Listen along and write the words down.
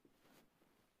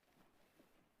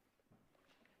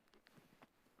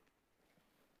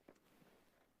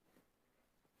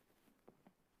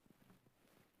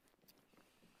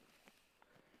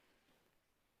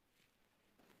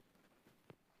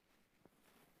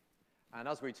And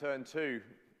as we turn to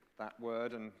that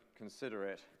word and consider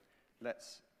it,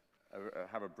 let's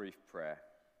have a brief prayer.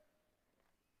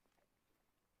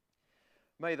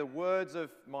 May the words of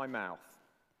my mouth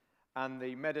and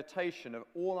the meditation of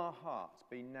all our hearts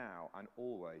be now and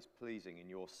always pleasing in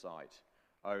your sight,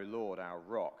 O Lord, our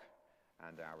rock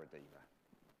and our Redeemer.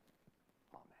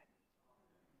 Amen.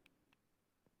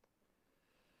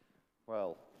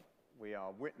 Well, we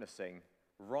are witnessing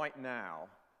right now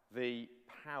the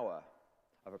power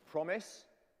of a promise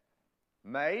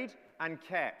made and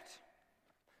kept.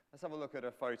 Let's have a look at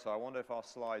a photo. I wonder if our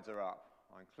slides are up.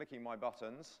 I'm clicking my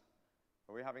buttons.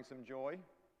 Are we having some joy?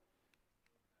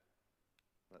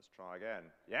 Let's try again.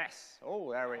 Yes.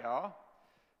 Oh, there we are.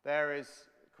 There is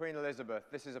Queen Elizabeth.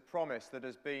 This is a promise that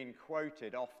has been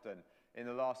quoted often in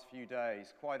the last few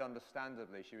days, quite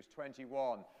understandably. She was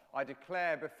 21. I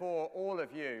declare before all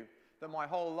of you that my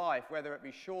whole life, whether it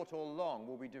be short or long,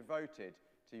 will be devoted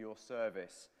to your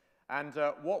service. And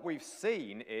what we've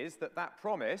seen is that that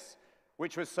promise,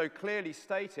 which was so clearly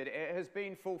stated, it has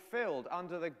been fulfilled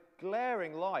under the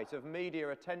glaring light of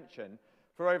media attention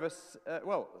for over,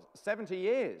 70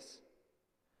 years.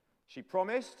 She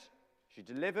promised, she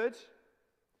delivered,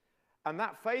 and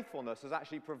that faithfulness has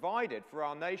actually provided for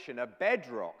our nation a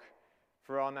bedrock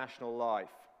for our national life.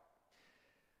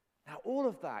 Now, all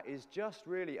of that is just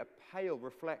really a pale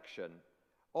reflection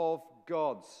of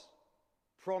God's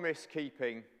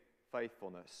promise-keeping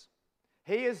faithfulness.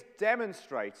 He has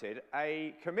demonstrated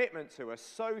a commitment to us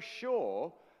so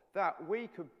sure that we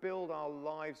could build our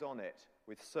lives on it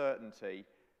with certainty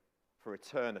for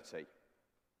eternity.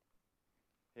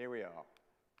 Here we are.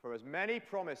 For as many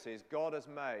promises God has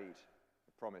made,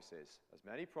 as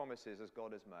many promises as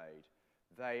God has made,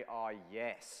 they are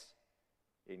yes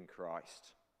in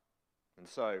Christ. And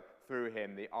so, through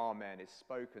him, the Amen is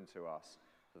spoken to us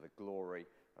for the glory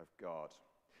of God.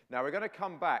 Now, we're going to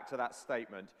come back to that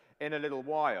statement in a little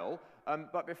while,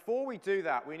 but before we do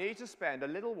that, we need to spend a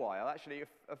little while, actually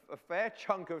a fair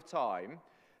chunk of time,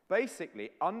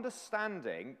 basically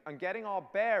understanding and getting our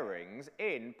bearings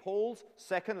in Paul's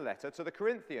second letter to the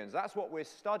Corinthians. That's what we're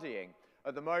studying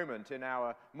at the moment in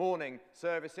our morning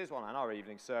services, and our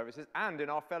evening services, and in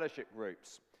our fellowship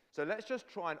groups. So let's just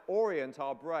try and orient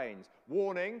our brains.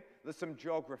 Warning, there's some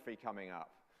geography coming up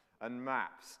and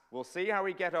maps. We'll see how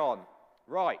we get on.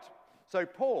 Right, so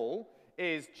Paul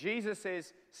is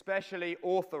Jesus' specially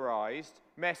authorized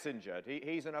messenger.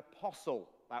 He's an apostle.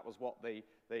 That was what they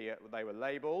were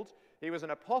labeled. He was an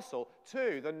apostle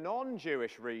to the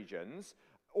non-Jewish regions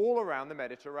all around the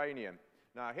Mediterranean.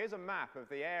 Now, here's a map of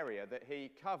the area that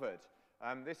he covered.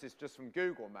 This is just from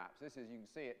Google Maps. You can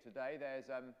see it today.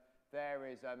 There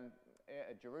is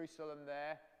Jerusalem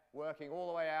there, working all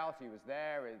the way out. He was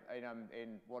there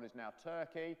in what is now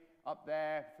Turkey, up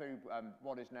there through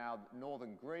what is now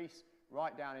northern Greece,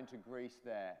 right down into Greece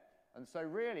there. And so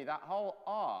really that whole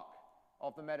arc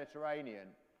of the Mediterranean,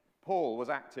 Paul was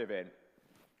active in.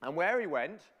 And where he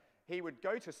went, he would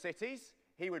go to cities,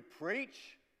 he would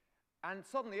preach, and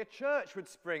suddenly a church would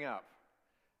spring up.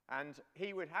 And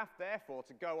he would have, therefore,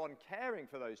 to go on caring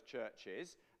for those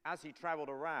churches as he traveled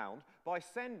around by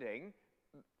sending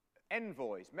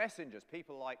envoys, messengers,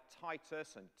 people like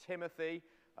Titus and Timothy,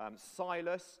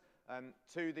 Silas,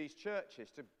 to these churches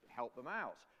to help them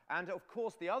out. And, of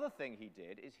course, the other thing he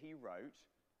did is he wrote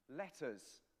letters,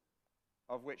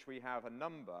 of which we have a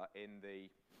number in the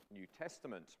New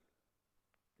Testament.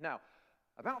 Now,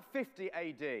 about 50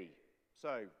 AD,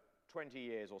 so 20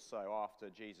 years or so after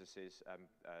Jesus'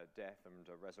 death and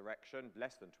resurrection,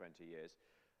 less than 20 years,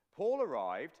 Paul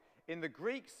arrived in the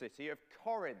Greek city of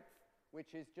Corinth,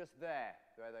 which is just there,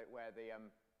 where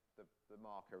the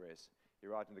marker is. He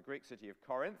arrived in the Greek city of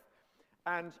Corinth,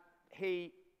 and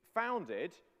he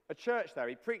founded a church there.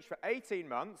 He preached for 18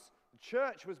 months. The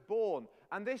church was born,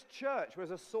 and this church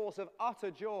was a source of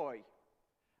utter joy,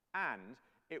 and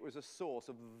it was a source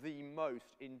of the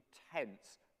most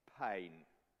intense pain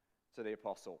to the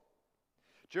apostle.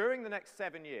 During the next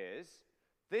 7 years,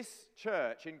 this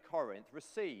church in Corinth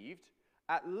received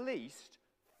at least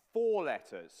 4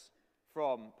 letters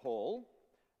from Paul,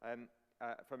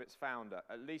 from its founder.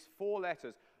 At least 4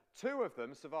 letters. 2 of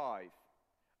them survive.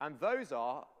 And those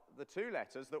are the 2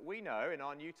 letters that we know in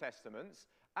our New Testaments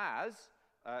as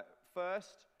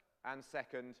 1st and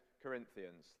 2nd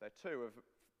Corinthians. They're 2 of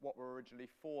what were originally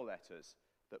 4 letters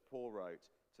that Paul wrote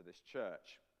to this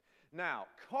church. Now,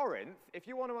 Corinth, if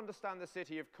you want to understand the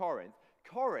city of Corinth,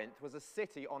 Corinth was a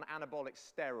city on anabolic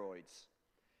steroids.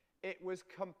 It was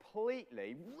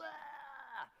completely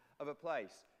of a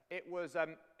place. It was at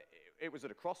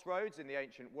a crossroads in the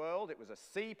ancient world. It was a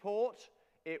seaport.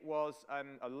 It was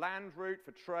a land route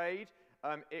for trade.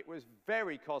 It was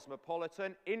very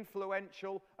cosmopolitan,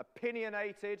 influential,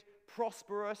 opinionated,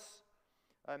 prosperous.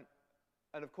 And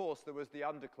of course, there was the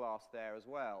underclass there as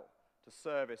well to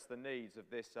service the needs of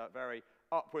this very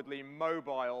upwardly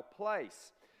mobile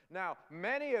place. Now,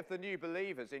 many of the new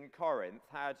believers in Corinth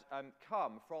had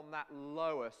come from that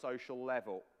lower social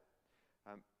level.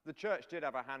 The church did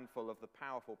have a handful of the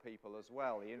powerful people as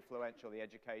well, the influential, the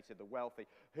educated, the wealthy,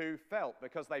 who felt,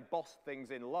 because they bossed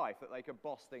things in life, that they could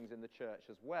boss things in the church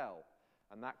as well.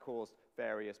 And that caused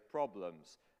various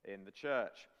problems in the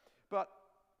church. But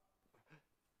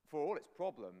for all its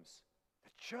problems,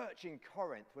 the church in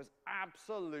Corinth was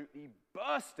absolutely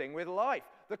bursting with life.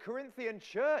 The Corinthian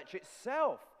church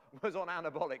itself was on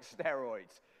anabolic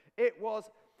steroids. It was,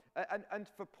 and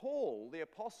for Paul, the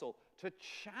apostle, to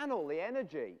channel the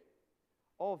energy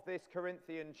of this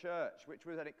Corinthian church, which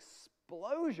was an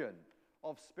explosion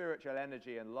of spiritual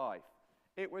energy and life,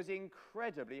 it was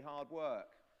incredibly hard work.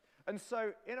 And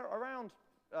so around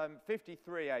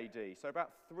 53 AD, so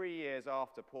about 3 years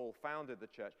after Paul founded the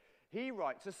church, he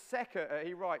writes a second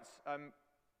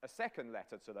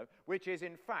letter to them, which is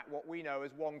in fact what we know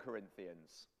as 1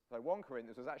 Corinthians. So 1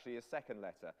 Corinthians was actually his second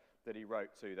letter that he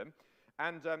wrote to them.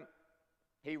 And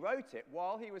he wrote it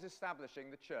while he was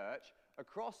establishing the church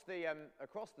across the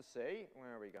sea.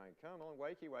 Where are we going? Come on,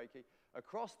 wakey, wakey.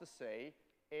 Across the sea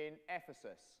in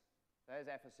Ephesus. There's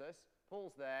Ephesus.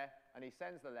 Paul's there, and he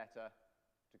sends the letter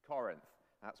to Corinth.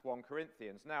 That's 1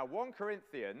 Corinthians. Now, 1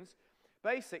 Corinthians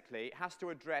basically has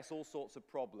to address all sorts of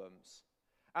problems.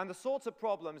 And the sorts of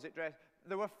problems it addressed,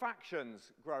 there were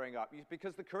factions growing up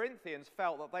because the Corinthians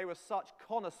felt that they were such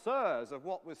connoisseurs of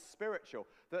what was spiritual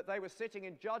that they were sitting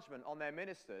in judgment on their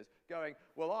ministers going,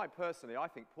 well, I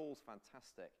think Paul's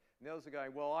fantastic. And the others are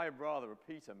going, well, I'm rather a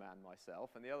Peter man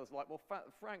myself. And the others are like, well,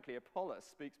 frankly, Apollos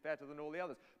speaks better than all the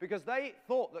others. Because they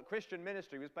thought that Christian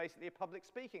ministry was basically a public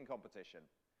speaking competition.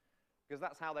 Because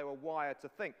that's how they were wired to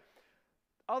think.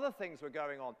 Other things were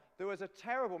going on. There was a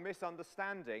terrible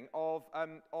misunderstanding of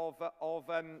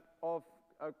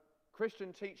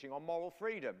Christian teaching on moral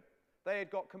freedom. They had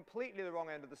got completely the wrong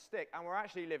end of the stick and were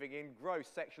actually living in gross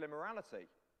sexual immorality.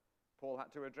 Paul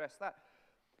had to address that.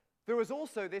 There was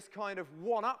also this kind of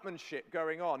one-upmanship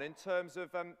going on in terms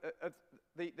of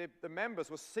the members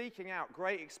were seeking out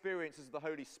great experiences of the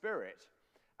Holy Spirit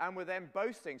and were then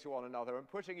boasting to one another and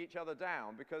putting each other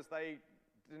down because they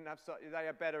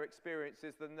had better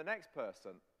experiences than the next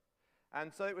person.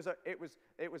 And so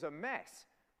it was a mess.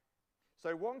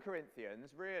 So 1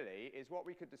 Corinthians really is what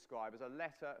we could describe as a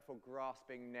letter for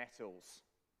grasping nettles.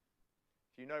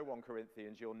 If you know 1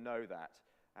 Corinthians, you'll know that.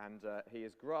 And he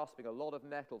is grasping a lot of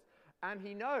nettles. And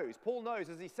Paul knows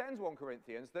as he sends 1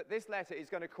 Corinthians, that this letter is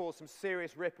going to cause some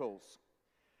serious ripples.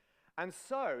 And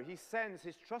so he sends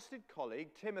his trusted colleague,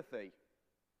 Timothy,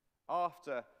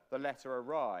 after the letter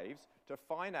arrives, to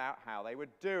find out how they were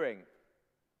doing.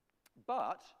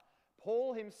 But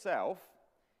Paul himself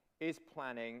is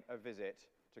planning a visit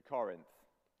to Corinth.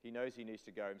 He knows he needs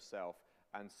to go himself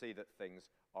and see that things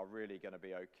are really going to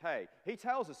be okay. He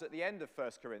tells us at the end of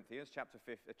 1 Corinthians, chapter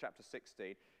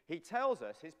 16, he tells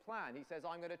us his plan. He says,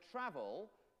 I'm going to travel.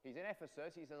 He's in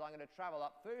Ephesus. He says, I'm going to travel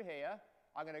up through here.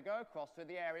 I'm going to go across to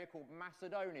the area called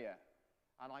Macedonia.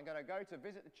 And I'm going to go to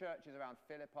visit the churches around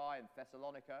Philippi and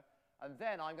Thessalonica. And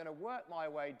then I'm going to work my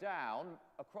way down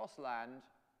across land,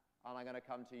 and I'm going to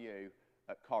come to you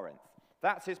at Corinth.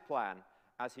 That's his plan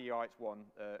as he writes 1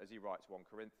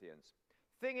 Corinthians.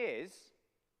 Thing is,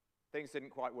 things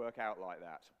didn't quite work out like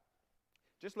that.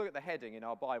 Just look at the heading in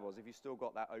our Bibles, if you've still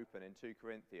got that open in 2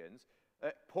 Corinthians.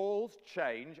 Paul's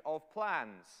change of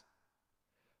plans.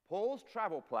 Paul's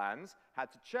travel plans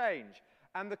had to change.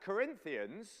 And the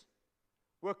Corinthians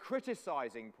were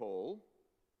criticizing Paul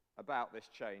about this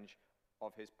change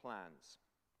of his plans.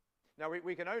 Now,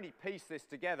 we can only piece this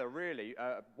together, really,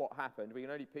 what happened. We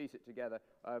can only piece it together,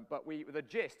 but the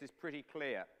gist is pretty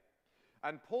clear.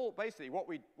 And Paul, basically, what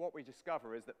we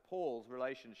discover is that Paul's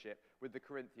relationship with the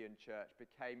Corinthian church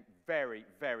became very,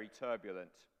 very turbulent.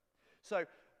 So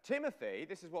Timothy,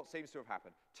 this is what seems to have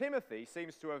happened. Timothy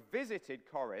seems to have visited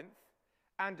Corinth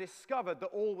and discovered that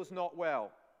all was not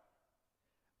well.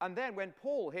 And then when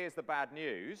Paul hears the bad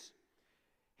news,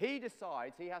 he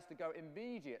decides he has to go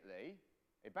immediately,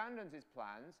 abandons his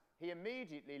plans, he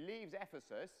immediately leaves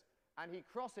Ephesus, and he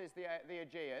crosses the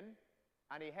Aegean,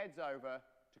 and he heads over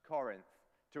to Corinth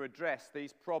to address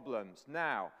these problems.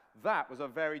 Now, that was a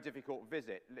very difficult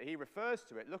visit. He refers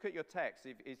to it. Look at your text.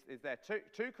 Is there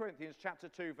 2 Corinthians chapter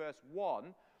 2, verse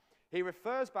 1. He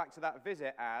refers back to that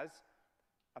visit as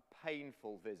a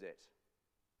painful visit.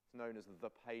 It's known as the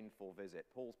painful visit,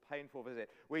 Paul's painful visit.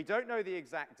 We don't know the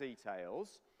exact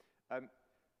details.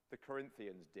 The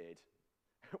Corinthians did.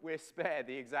 We're spared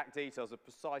the exact details of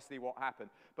precisely what happened.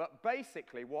 But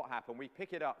basically what happened, we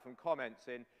pick it up from comments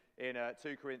in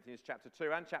 2 Corinthians chapter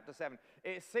 2 and chapter 7.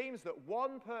 It seems that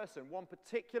one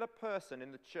particular person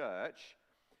in the church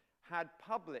had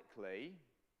publicly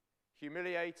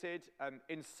humiliated,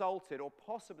 insulted, or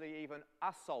possibly even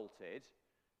assaulted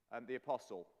the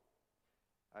apostle.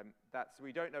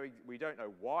 We don't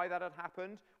know why that had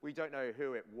happened. We don't know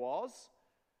who it was.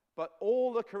 But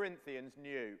all the Corinthians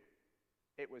knew.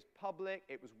 It was public.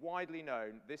 It was widely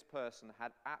known. This person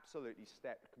had absolutely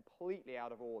stepped completely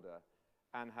out of order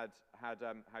and had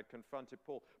confronted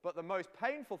Paul. But the most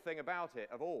painful thing about it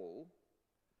of all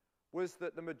was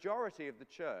that the majority of the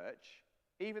church,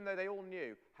 even though they all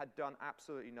knew, had done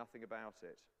absolutely nothing about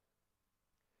it.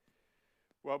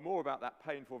 Well, more about that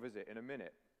painful visit in a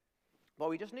minute. But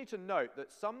we just need to note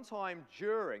that sometime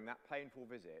during that painful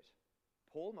visit,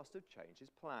 Paul must have changed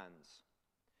his plans.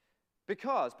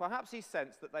 Because perhaps he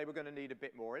sensed that they were going to need a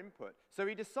bit more input. So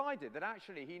he decided that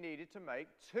actually he needed to make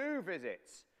 2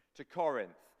 visits to Corinth.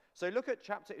 So look at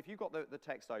if you've got the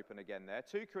text open again there,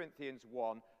 2 Corinthians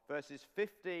 1, verses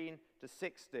 15 to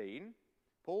 16,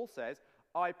 Paul says,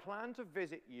 I plan to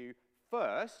visit you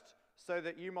first so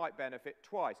that you might benefit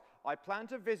twice. I plan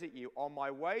to visit you on my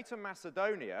way to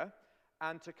Macedonia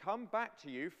and to come back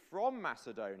to you from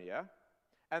Macedonia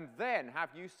and then have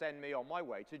you send me on my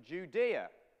way to Judea.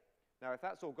 Now, if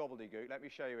that's all gobbledygook, let me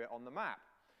show you it on the map.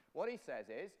 What he says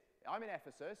is, I'm in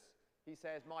Ephesus. He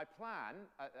says, my plan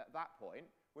at that point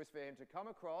was for him to come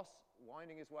across,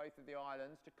 winding his way through the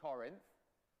islands to Corinth,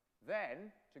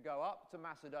 then to go up to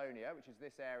Macedonia, which is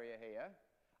this area here,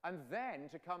 and then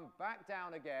to come back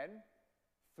down again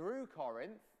through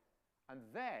Corinth, and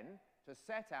then to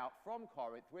set out from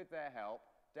Corinth with their help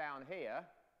down here,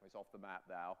 it's off the map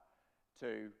now,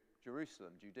 to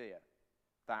Jerusalem, Judea.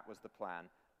 That was the plan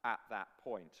at that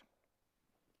point.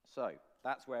 So,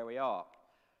 that's where we are.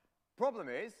 Problem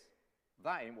is,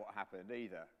 that ain't what happened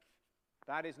either.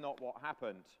 That is not what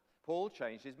happened. Paul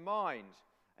changed his mind.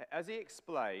 As he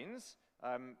explains,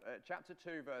 chapter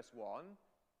 2, verse 1,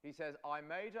 he says, I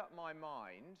made up my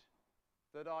mind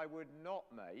that I would not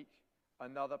make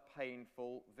another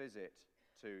painful visit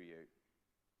to you.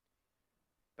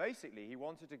 Basically, he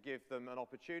wanted to give them an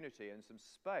opportunity and some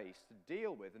space to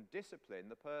deal with and discipline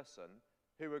the person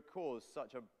who had caused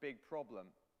such a big problem.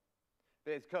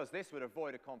 Because this would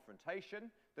avoid a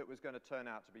confrontation that was going to turn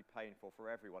out to be painful for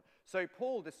everyone. So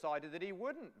Paul decided that he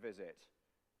wouldn't visit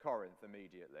Corinth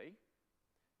immediately.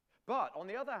 But on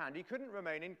the other hand, he couldn't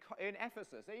remain in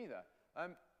Ephesus either.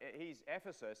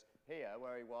 Ephesus here,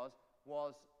 where he was,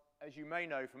 as you may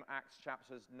know from Acts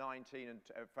chapters 19 and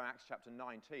from Acts chapter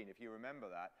 19, if you remember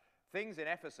that, things in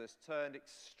Ephesus turned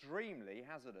extremely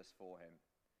hazardous for him,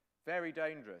 very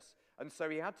dangerous, and so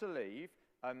he had to leave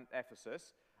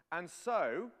Ephesus, and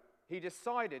so he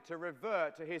decided to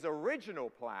revert to his original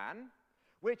plan,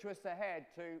 which was to head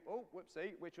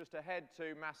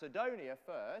to Macedonia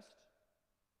first,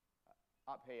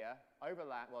 up here,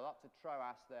 overland, well, up to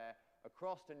Troas there,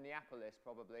 across to Neapolis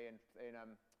probably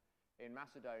in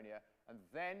Macedonia, and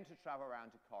then to travel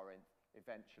around to Corinth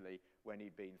eventually when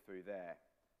he'd been through there.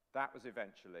 That was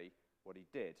eventually what he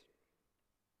did.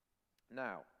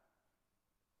 Now,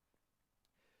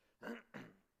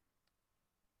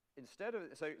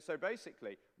 so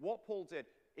basically, what Paul did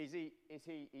is he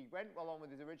went along with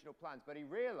his original plans, but he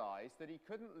realized that he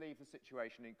couldn't leave the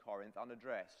situation in Corinth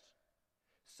unaddressed.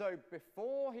 So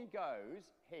before he goes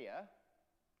here,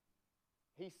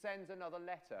 he sends another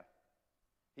letter.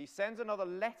 He sends another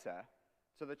letter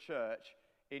to the church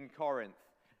in Corinth.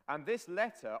 And this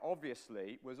letter,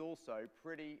 obviously, was also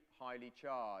pretty highly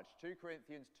charged. 2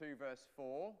 Corinthians 2, verse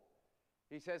 4,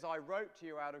 he says, I wrote to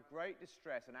you out of great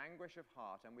distress and anguish of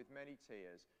heart and with many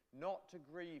tears, not to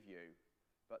grieve you,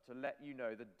 but to let you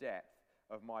know the depth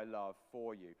of my love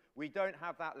for you. We don't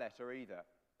have that letter either.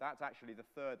 That's actually the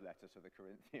third letter to the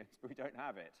Corinthians. We don't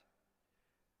have it.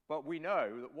 But we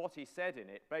know that what he said in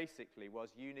it basically was,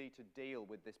 you need to deal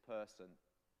with this person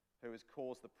who has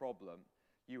caused the problem.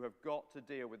 You have got to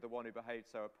deal with the one who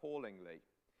behaved so appallingly.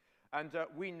 And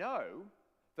we know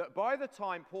that by the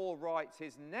time Paul writes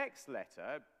his next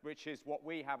letter, which is what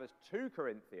we have as 2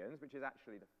 Corinthians, which is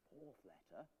actually the fourth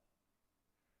letter,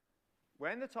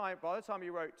 by the time he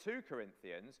wrote 2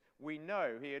 Corinthians, we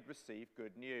know he had received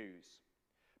good news.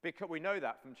 Because we know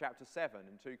that from chapter 7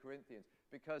 in 2 Corinthians,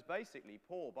 because basically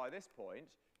Paul, by this point,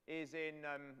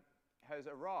 has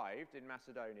arrived in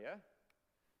Macedonia,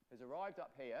 has arrived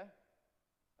up here.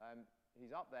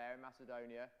 He's up there in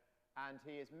Macedonia, and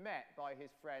he is met by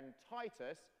his friend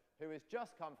Titus, who has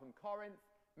just come from Corinth,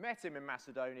 met him in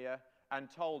Macedonia, and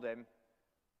told him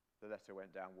the letter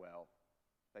went down well.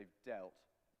 They've dealt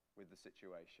with the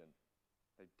situation.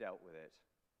 They've dealt with it,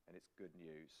 and it's good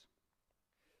news.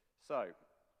 So,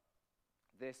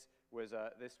 this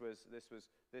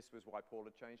was why Paul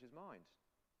had changed his mind.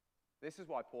 This is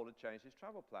why Paul had changed his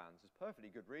travel plans. There's perfectly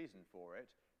good reason for it.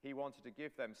 He wanted to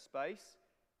give them space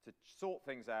to sort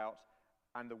things out,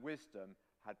 and the wisdom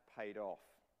had paid off.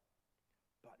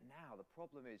 But now the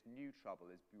problem is new trouble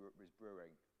is brewing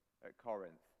at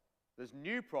Corinth. There's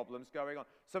new problems going on.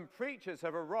 Some preachers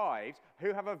have arrived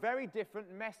who have a very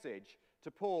different message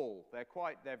to Paul.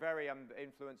 They're very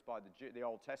influenced by the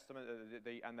Old Testament,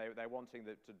 and they're wanting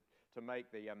to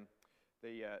make the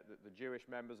Jewish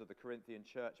members of the Corinthian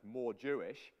church more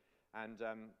Jewish, and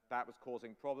that was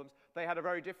causing problems. They had a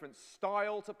very different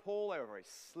style to Paul. They were very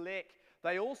slick.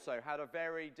 They also had a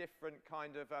very different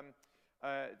kind of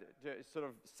sort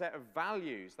of set of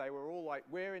values. They were all like,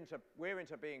 we're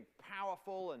into being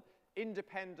powerful and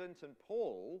independent, and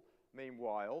Paul,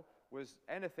 meanwhile, was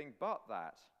anything but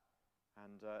that.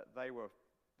 And they were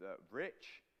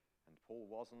rich, and Paul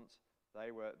wasn't.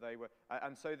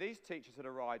 And so these teachers had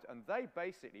arrived, and they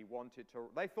basically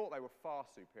they thought they were far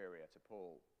superior to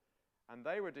Paul. And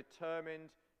they were determined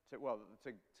to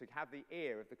have the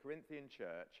ear of the Corinthian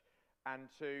church and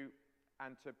to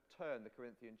turn the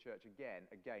Corinthian church again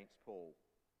against Paul.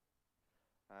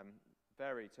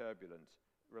 Very turbulent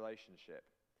relationship.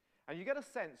 And you get a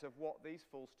sense of what these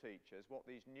false teachers, what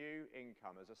these new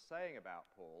incomers are saying about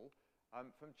Paul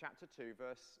from chapter 1,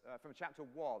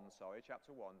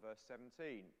 verse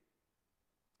 17.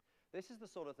 This is the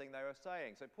sort of thing they were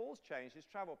saying. So Paul's changed his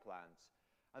travel plans.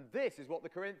 And this is what the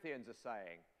Corinthians are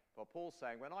saying. Well, Paul's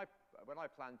saying, when I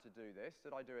plan to do this,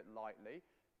 did I do it lightly?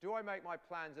 Do I make my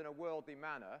plans in a worldly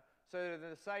manner so that in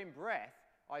the same breath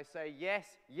I say yes,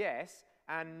 yes,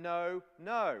 and no,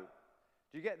 no?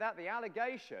 Do you get that? The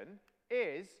allegation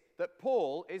is that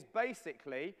Paul is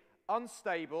basically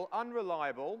unstable,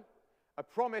 unreliable, a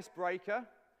promise breaker,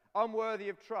 unworthy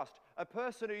of trust. A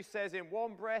person who says in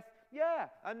one breath, yeah,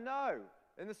 and no,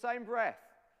 in the same breath.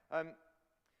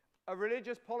 A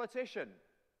religious politician.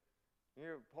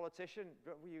 You're a politician,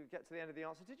 but you get to the end of the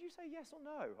answer, did you say yes or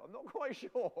no? I'm not quite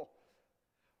sure.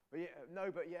 But yeah,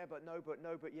 no, but yeah, but no, but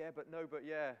no, but yeah, but no, but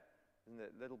yeah. Isn't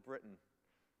it? Little Britain.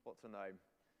 What's her name?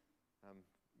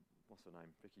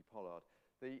 Vicky Pollard.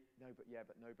 No, but yeah,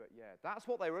 but no, but yeah. That's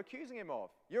what they were accusing him of.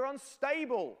 You're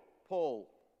unstable, Paul.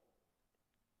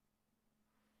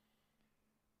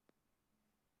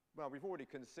 Well,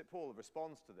 Paul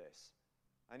responds to this.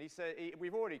 And he said,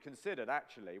 we've already considered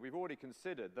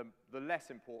the less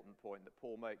important point that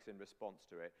Paul makes in response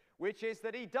to it, which is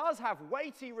that he does have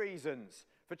weighty reasons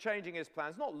for changing his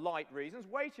plans. Not light reasons,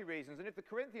 weighty reasons. And if the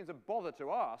Corinthians had bothered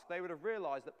to ask, they would have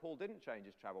realized that Paul didn't change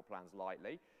his travel plans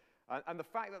lightly. And the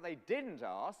fact that they didn't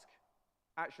ask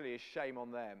actually is shame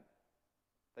on them.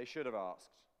 They should have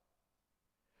asked.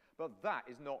 But that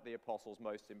is not the apostle's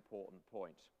most important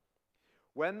point.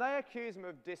 When they accuse him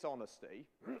of dishonesty,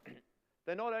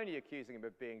 they're not only accusing him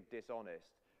of being dishonest,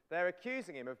 they're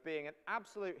accusing him of being an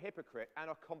absolute hypocrite and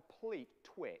a complete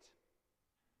twit.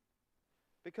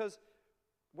 Because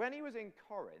when he was in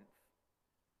Corinth,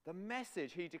 the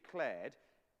message he declared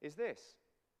is this: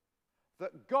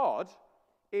 that God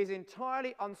is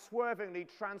entirely, unswervingly,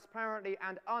 transparently,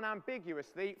 and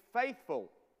unambiguously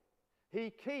faithful. He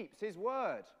keeps his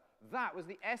word. That was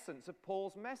the essence of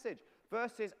Paul's message.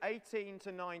 Verses 18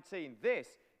 to 19. This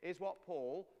is what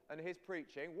Paul and his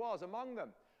preaching was among them.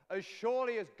 As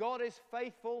surely as God is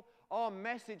faithful, our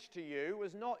message to you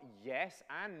was not yes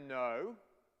and no.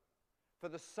 For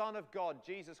the Son of God,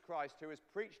 Jesus Christ, who was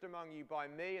preached among you by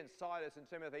me and Silas and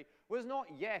Timothy, was not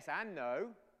yes and no,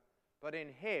 but in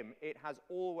him it has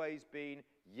always been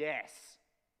yes.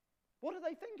 What do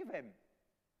they think of him?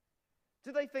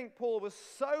 Do they think Paul was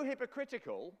so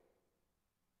hypocritical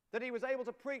that he was able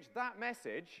to preach that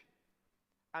message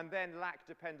and then lack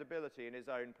dependability in his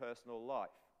own personal life?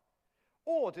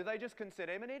 Or do they just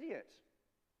consider him an idiot,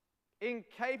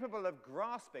 incapable of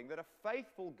grasping that a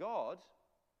faithful God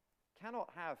cannot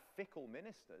have fickle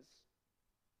ministers?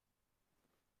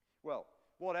 Well,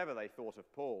 whatever they thought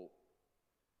of Paul,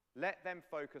 let them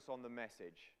focus on the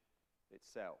message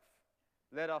itself.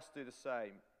 Let us do the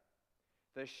same.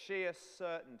 The sheer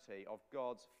certainty of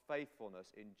God's faithfulness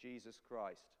in Jesus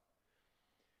Christ.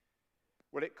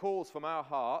 Well, it calls from our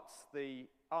hearts the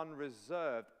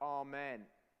unreserved amen.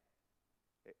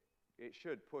 It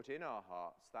should put in our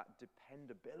hearts that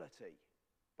dependability,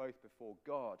 both before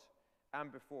God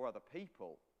and before other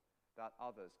people, that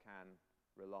others can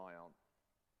rely on.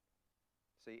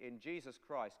 See, in Jesus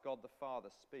Christ, God the Father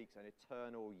speaks an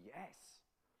eternal yes.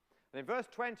 And in verse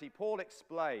 20, Paul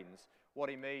explains what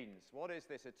he means. What is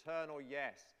this eternal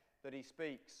yes that he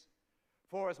speaks?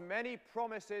 For as many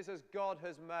promises as God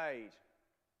has made,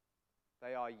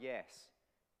 they are yes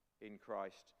in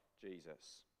Christ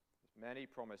Jesus. As many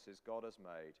promises God has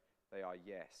made, they are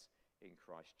yes in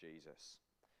Christ Jesus.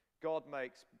 God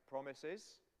makes promises,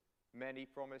 many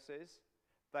promises.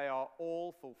 They are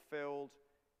all fulfilled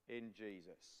in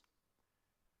Jesus.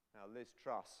 Now, Liz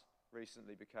Truss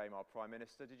recently became our Prime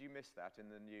Minister. Did you miss that in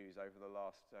the news over the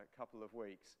last couple of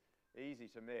weeks? Easy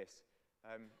to miss.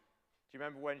 Do you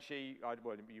remember when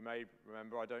well, you may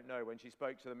remember, I don't know, when she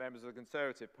spoke to the members of the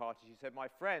Conservative Party, she said, "My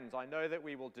friends, I know that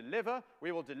we will deliver,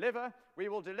 we will deliver, we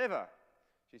will deliver."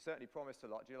 She certainly promised a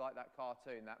lot. Do you like that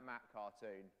cartoon, that Matt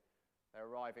cartoon? They're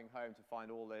arriving home to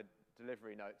find all their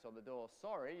delivery notes on the door.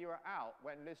 Sorry, you were out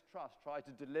when Liz Truss tried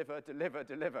to deliver.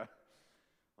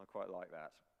 I quite like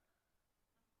that.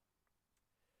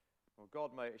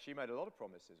 Well, she made a lot of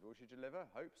promises. Will she deliver?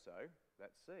 Hope so.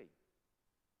 Let's see.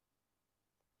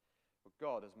 Well,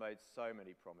 God has made so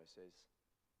many promises.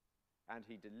 And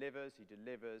he delivers, he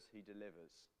delivers, he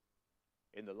delivers.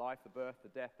 In the life, the birth, the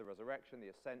death, the resurrection, the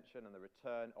ascension, and the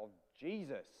return of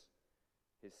Jesus,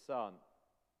 his Son.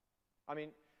 I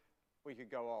mean, we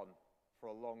could go on for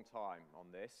a long time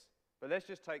on this, but let's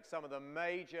just take some of the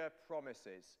major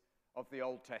promises of the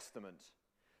Old Testament.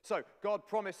 So, God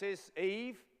promises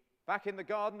Eve, back in the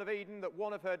Garden of Eden, that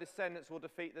one of her descendants will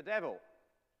defeat the devil.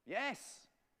 Yes!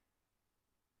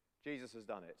 Jesus has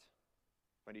done it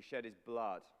when he shed his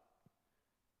blood,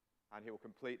 and he will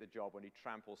complete the job when he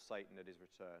tramples Satan at his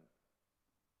return.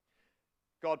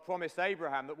 God promised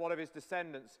Abraham that one of his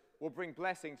descendants will bring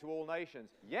blessing to all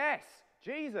nations. Yes,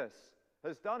 Jesus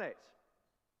has done it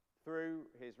through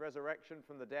his resurrection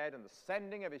from the dead and the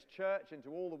sending of his church into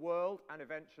all the world, and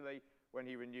eventually when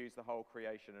he renews the whole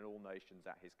creation and all nations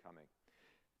at his coming.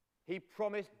 He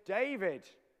promised David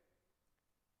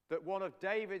that one of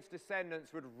David's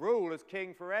descendants would rule as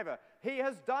king forever. He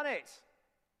has done it.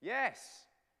 Yes,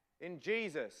 in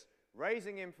Jesus,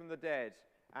 raising him from the dead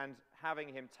and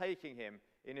taking him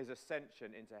in his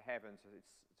ascension into heaven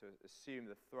to assume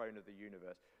the throne of the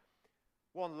universe.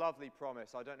 One lovely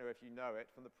promise, I don't know if you know it,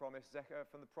 from the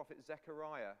prophet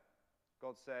Zechariah.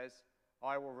 God says,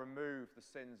 "I will remove the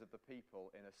sins of the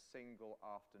people in a single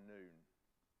afternoon."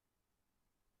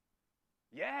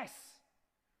 Yes!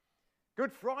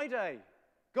 Good Friday.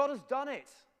 God has done it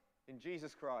in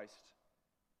Jesus Christ.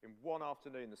 In one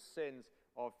afternoon, the sins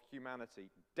of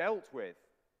humanity dealt with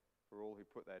for all who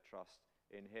put their trust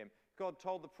in him. God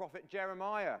told the prophet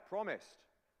Jeremiah, promised,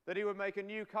 that he would make a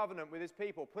new covenant with his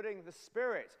people, putting the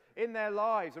Spirit in their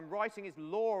lives and writing his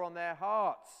law on their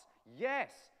hearts.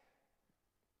 Yes,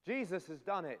 Jesus has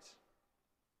done it.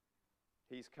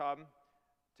 He's come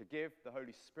to give the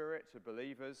Holy Spirit to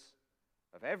believers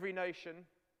of every nation,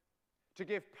 to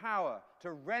give power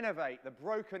to renovate the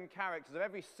broken characters of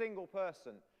every single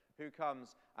person who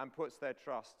comes and puts their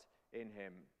trust in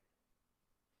him.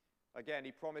 Again,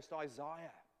 he promised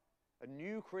Isaiah a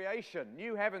new creation,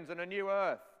 new heavens and a new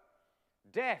earth.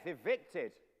 Death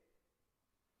evicted.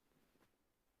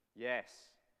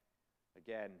 Yes,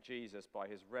 again, Jesus, by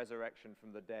his resurrection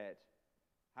from the dead,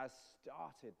 has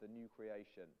started the new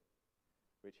creation,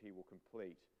 which he will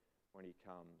complete when he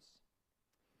comes.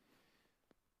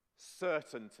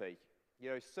 Certainty.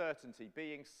 Certainty,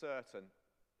 being certain.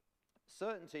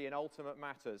 Certainty in ultimate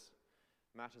matters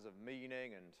of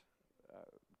meaning and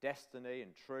destiny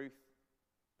and truth,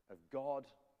 of God.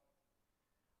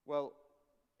 Well,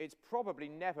 it's probably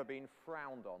never been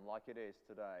frowned on like it is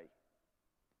today.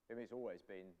 I mean, it's always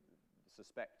been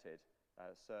suspected,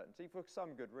 certainty, for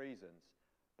some good reasons.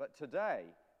 But today,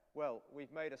 well,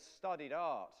 we've made a studied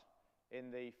art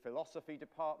in the philosophy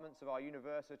departments of our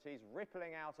universities,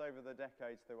 rippling out over the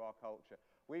decades through our culture.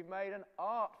 We've made an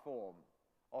art form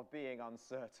of being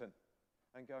uncertain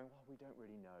and going, well, we don't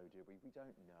really know, do we? We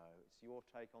don't know. It's your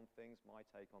take on things, my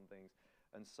take on things,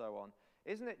 and so on.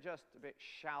 Isn't it just a bit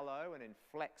shallow and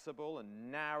inflexible and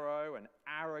narrow and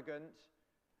arrogant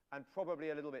and probably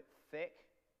a little bit thick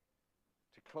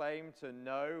to claim to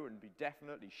know and be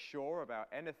definitely sure about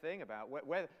anything, about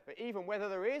even whether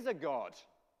there is a God,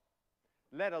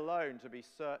 let alone to be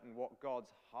certain what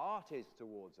God's heart is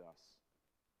towards us?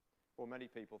 Well, many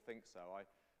people think so. I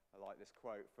like this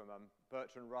quote from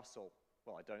Bertrand Russell.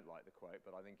 Well, I don't like the quote,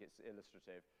 but I think it's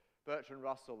illustrative. Bertrand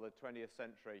Russell, the 20th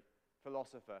century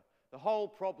philosopher. The whole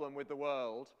problem with the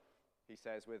world, he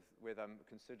says with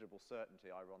considerable certainty,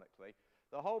 ironically,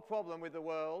 the whole problem with the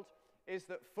world is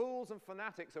that fools and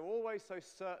fanatics are always so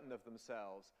certain of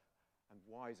themselves, and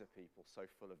wiser people so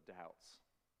full of doubts.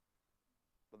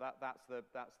 But that's the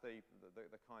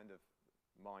kind of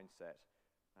mindset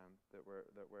that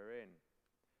we're in.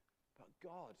 But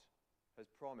God has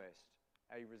promised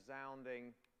a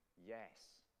resounding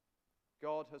yes.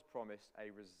 God has promised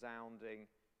a resounding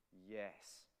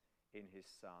yes in his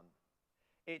Son.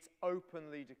 It's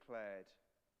openly declared.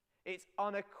 It's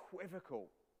unequivocal.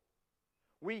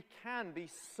 We can be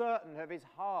certain of his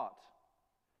heart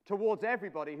towards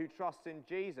everybody who trusts in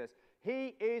Jesus.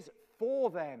 He is for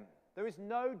them. There is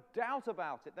no doubt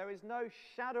about it. There is no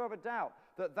shadow of a doubt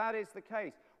that that is the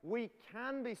case. We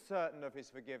can be certain of his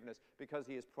forgiveness because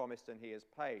he has promised and he has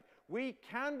paid. We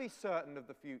can be certain of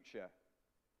the future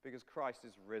because Christ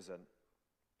is risen.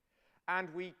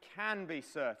 And we can be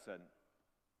certain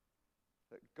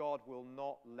that God will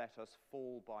not let us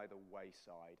fall by the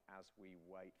wayside as we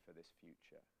wait for this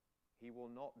future. He will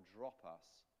not drop us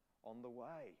on the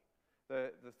way.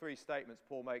 The three statements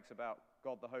Paul makes about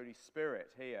God the Holy Spirit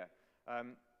here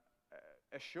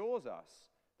assures us.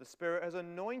 The Spirit has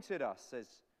anointed us, says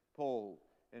Paul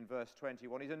in verse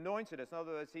 21. He's anointed us. In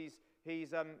other words, he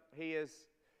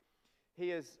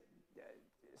has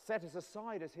set us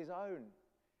aside as his own.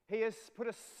 He has put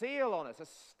a seal on us, a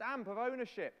stamp of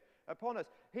ownership upon us.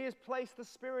 He has placed the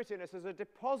Spirit in us as a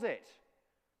deposit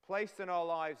placed in our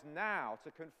lives now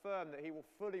to confirm that he will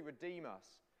fully redeem us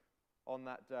on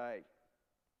that day.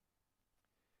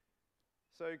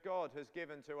 So God has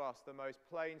given to us the most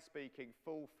plain-speaking,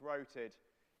 full-throated,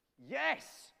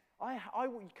 yes, I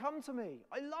come to me,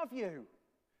 I love you,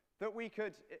 that we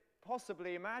could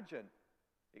possibly imagine.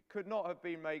 It could not have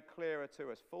been made clearer to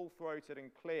us, full-throated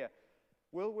and clear.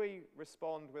 Will we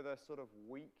respond with a sort of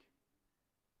weak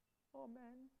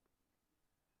amen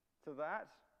to that?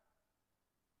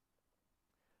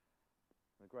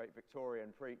 The great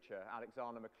Victorian preacher,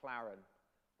 Alexander MacLaren,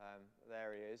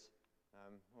 there he is.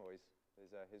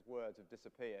 His words have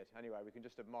disappeared. Anyway, we can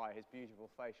just admire his beautiful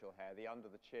facial hair, the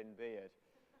under-the-chin beard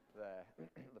there.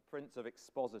 The Prince of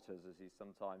Expositors, as he's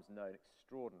sometimes known,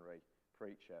 extraordinary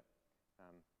preacher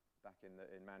back in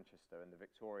Manchester in the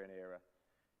Victorian era.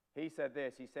 He said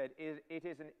this, he said, it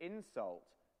is an insult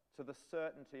to the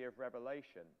certainty of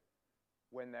revelation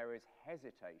when there is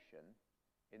hesitation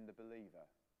in the believer.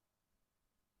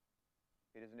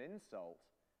 It is an insult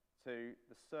to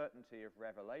the certainty of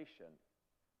revelation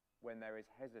when there is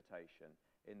hesitation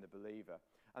in the believer.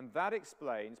 And that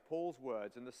explains Paul's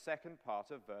words in the second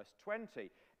part of verse 20.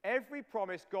 Every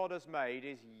promise God has made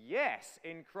is yes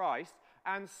in Christ,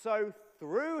 and so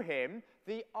through him,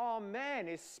 the Amen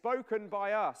is spoken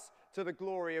by us to the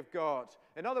glory of God.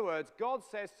 In other words, God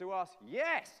says to us,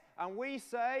 yes, and we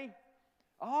say,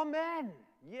 Amen,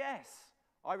 yes.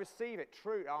 I receive it.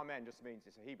 True, Amen just means,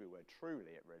 it's a Hebrew word,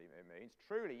 truly it means.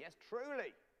 Truly, yes,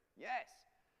 truly, yes.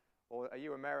 Or are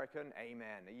you American?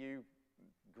 Amen. Are you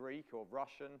Greek or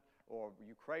Russian or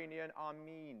Ukrainian?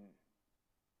 Amen.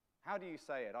 How do you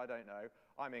say it? I don't know.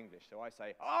 I'm English, so I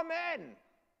say, Amen.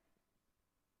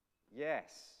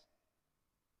 Yes.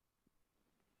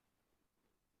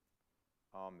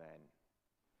 Amen.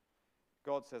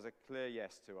 God says a clear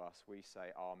yes to us. We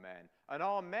say Amen. An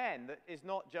Amen that is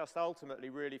not just ultimately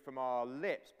really from our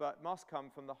lips, but must come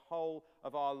from the whole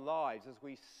of our lives as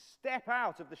we step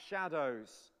out of the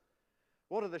shadows.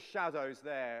 What are the shadows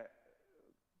there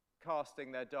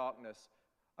casting their darkness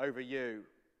over you?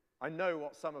 I know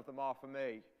what some of them are for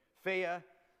me. Fear,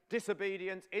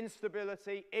 disobedience,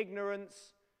 instability,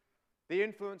 ignorance, the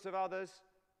influence of others,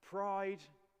 pride.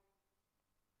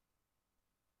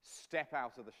 Step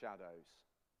out of the shadows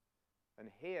and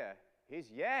hear his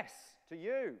yes to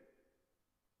you.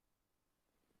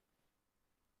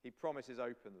 He promises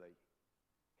openly.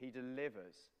 He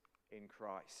delivers in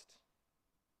Christ.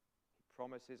 He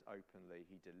promises openly.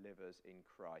 He delivers in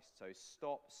Christ. So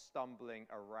stop stumbling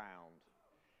around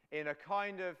in a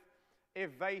kind of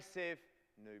evasive,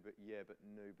 no, but yeah, but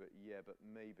no, but yeah, but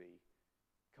maybe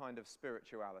kind of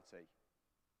spirituality.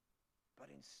 But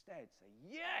instead say,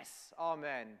 yes,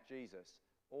 Amen, Jesus.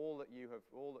 All that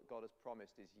God has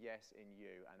promised is yes in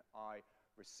you, and I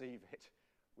receive it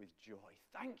with joy.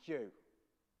 Thank you.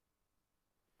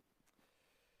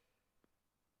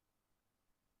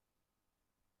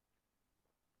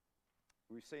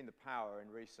 We've seen the power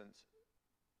in recent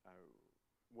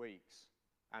weeks,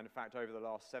 and in fact over the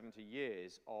last 70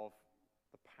 years, of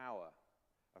the power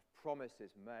of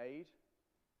promises made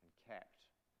and kept.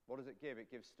 What does it give? It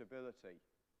gives stability.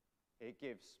 It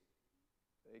gives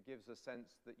a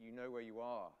sense that you know where you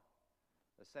are,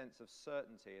 a sense of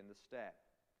certainty in the step.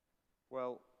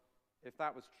 Well, if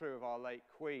that was true of our late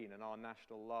Queen and our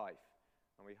national life,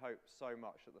 And we hope so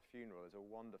much that the funeral is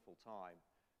a wonderful time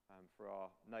for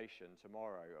our nation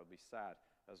tomorrow. It'll be sad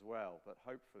as well, but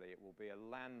hopefully it will be a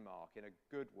landmark in a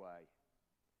good way.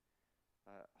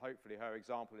 Hopefully her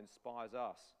example inspires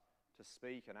us to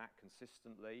speak and act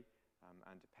consistently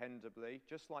and dependably,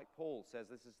 just like Paul says,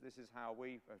 this is how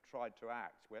we have tried to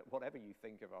act, whatever you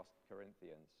think of us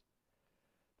Corinthians.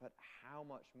 But how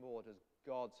much more does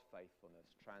God's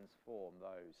faithfulness transform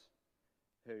those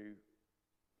who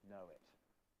know it?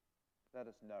 Let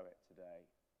us know it today.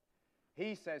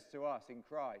 He says to us in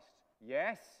Christ,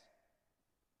 yes.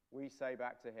 We say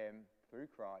back to him through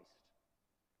Christ,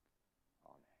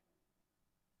 Amen.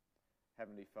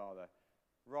 Heavenly Father,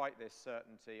 write this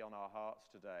certainty on our hearts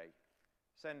today.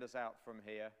 Send us out from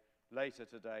here later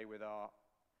today with our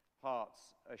hearts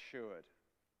assured.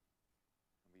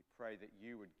 And we pray that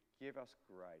you would give us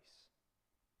grace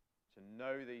to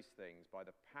know these things by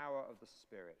the power of the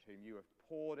Spirit whom you have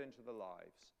poured into the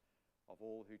lives of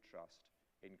all who trust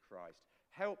in Christ.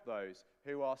 Help those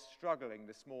who are struggling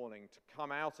this morning to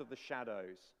come out of the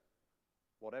shadows,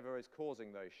 whatever is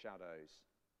causing those shadows.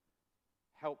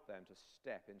 Help them to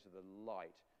step into the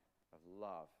light of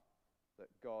love that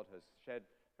God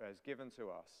has given to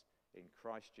us in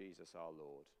Christ Jesus our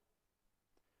Lord.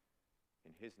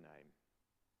 In his name.